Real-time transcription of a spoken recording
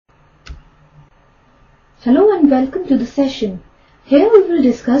Hello and welcome to the session. Here we will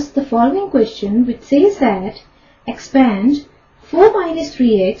discuss the following question which says that expand 4 minus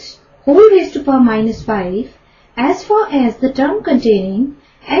 3x whole raised to power minus 5 as far as the term containing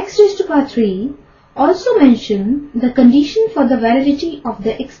x raised to power 3. Also mention the condition for the validity of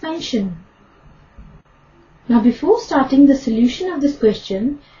the expansion. Now before starting the solution of this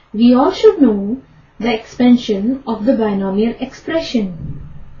question, we all should know the expansion of the binomial expression,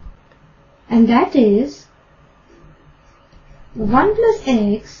 and that is 1 plus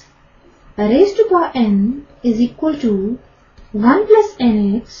x raised to power n is equal to 1 plus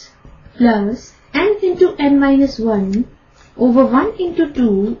nx plus n into n minus 1 over 1 into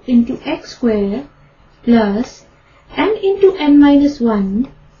 2 into x square plus n into n minus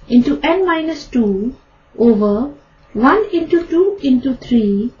 1 into n minus 2 over 1 into 2 into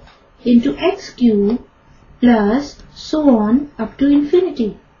 3 into x cube plus so on up to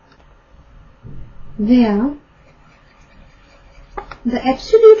infinity, where the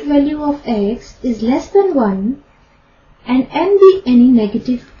absolute value of x is less than 1 and n be any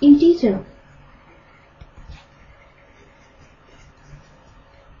negative integer.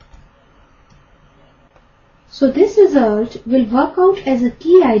 So this result will work out as a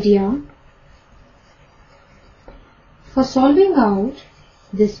key idea for solving out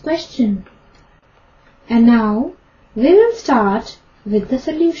this question. And now we will start with the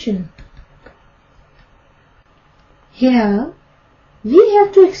solution. Here we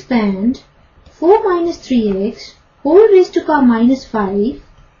have to expand 4 minus 3x whole raised to power minus 5.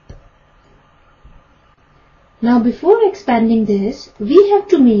 Now before expanding this, we have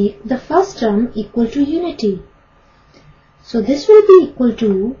to make the first term equal to unity. So this will be equal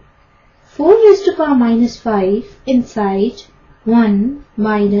to 4 raised to power minus 5 inside 1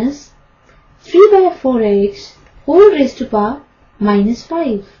 minus 3 by 4x whole raised to power minus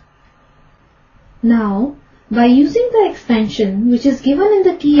 5. Now by using the expansion which is given in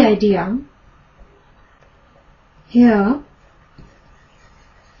the key idea, here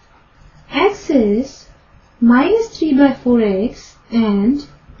x is minus 3 by 4x and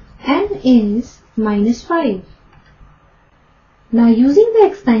n is minus 5. Now using the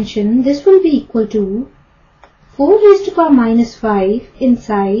expansion, this will be equal to 4 raised to power minus 5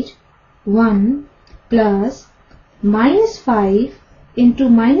 inside 1 plus minus 5 into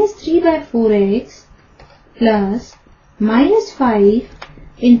minus 3 by 4x plus minus 5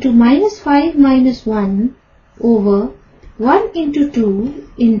 into minus 5 minus 1 over 1 into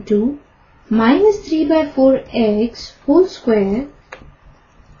 2 into minus 3 by 4x whole square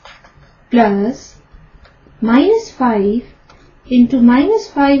plus minus 5 into minus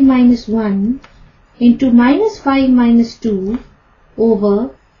 5 minus 1 into minus 5 minus 2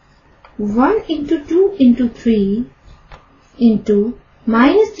 over 1 into 2 into 3 into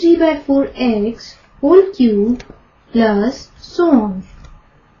minus 3 by 4x whole cube plus so on.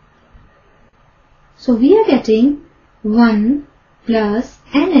 So we are getting 1 plus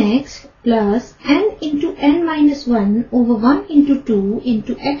nx plus n into n minus 1 over 1 into 2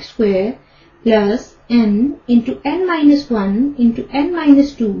 into x square plus n into n minus 1 into n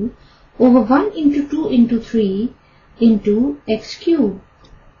minus 2 over 1 into 2 into 3 into x cube.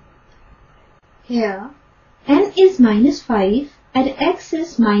 Here n is minus 5 and x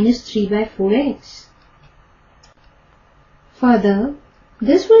is minus 3 by 4x. Further,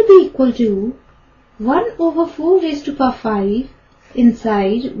 this will be equal to 1 over 4 raised to power 5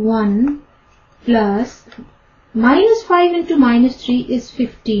 inside 1 plus minus 5 into minus 3 is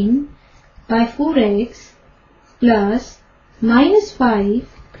 15 by 4x plus minus 5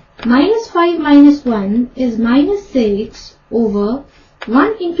 minus 1 is minus 6 over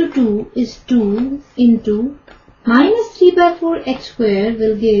 1 into 2 is 2 into minus 3 by 4 x square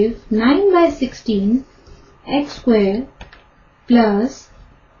will give 9 by 16 x square plus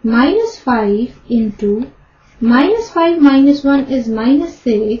minus 5 into minus 5 minus 1 is minus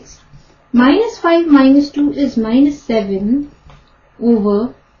 6, minus 5 minus 2 is minus 7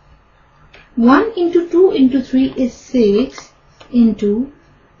 over 1 into 2 into 3 is 6 into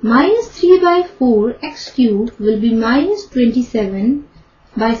minus 3 by 4 x cube will be minus 27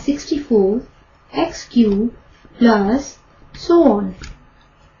 by 64 x cube plus so on.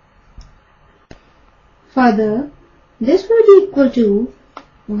 Further, this will be equal to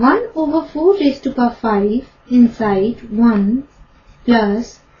 1 over 4 raised to power 5 inside 1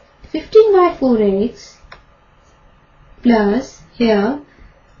 plus 15 by 4x plus here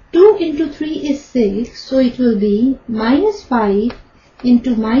 2 into 3 is 6, so it will be minus 5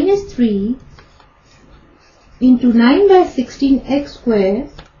 into minus 3 into 9 by 16 x square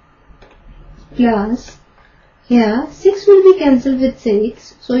plus here 6 will be cancelled with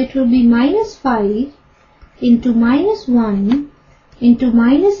 6, so it will be minus 5 into minus 1 into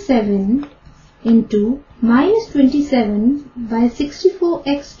minus 7 into minus 27 by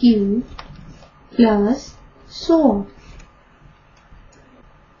 64x cubed plus so on.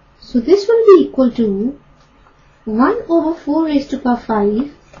 So this will be equal to 1 over 4 raised to power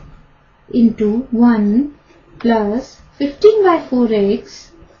 5 into 1 plus 15 by 4x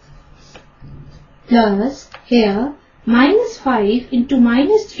plus here minus 5 into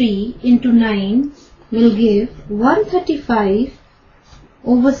minus 3 into 9 will give 135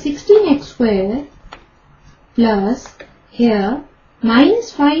 over 16x square plus here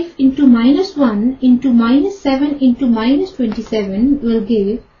minus 5 into minus 1 into minus 7 into minus 27 will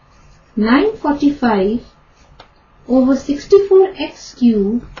give 945 over 64x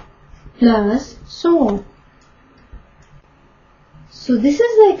cubed plus so on. So this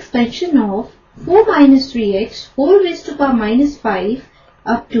is the expansion of 4 minus 3x whole raised to power minus 5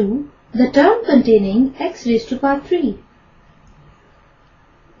 up to the term containing x raised to power 3.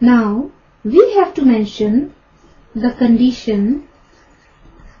 Now we have to mention the condition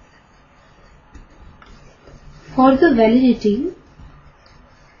for the validity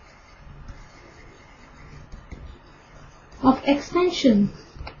of expansion.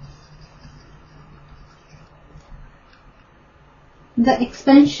 The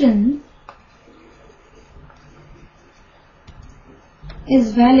expansion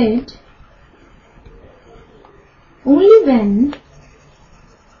is valid only when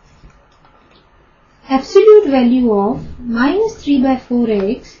absolute value of minus 3 by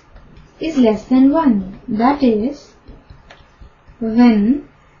 4x is less than 1. That is, when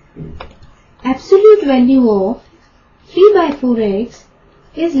absolute value of 3 by 4x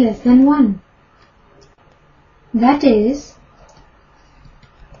is less than 1. That is,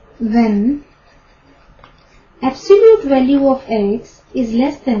 when absolute value of x is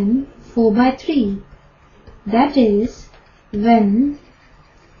less than 4 by 3. That is, when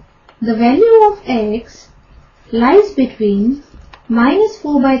the value of x lies between minus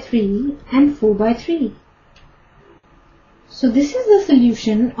 4 by 3 and 4 by 3. So this is the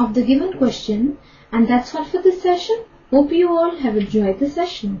solution of the given question, and that's all for this session. Hope you all have enjoyed the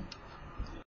session.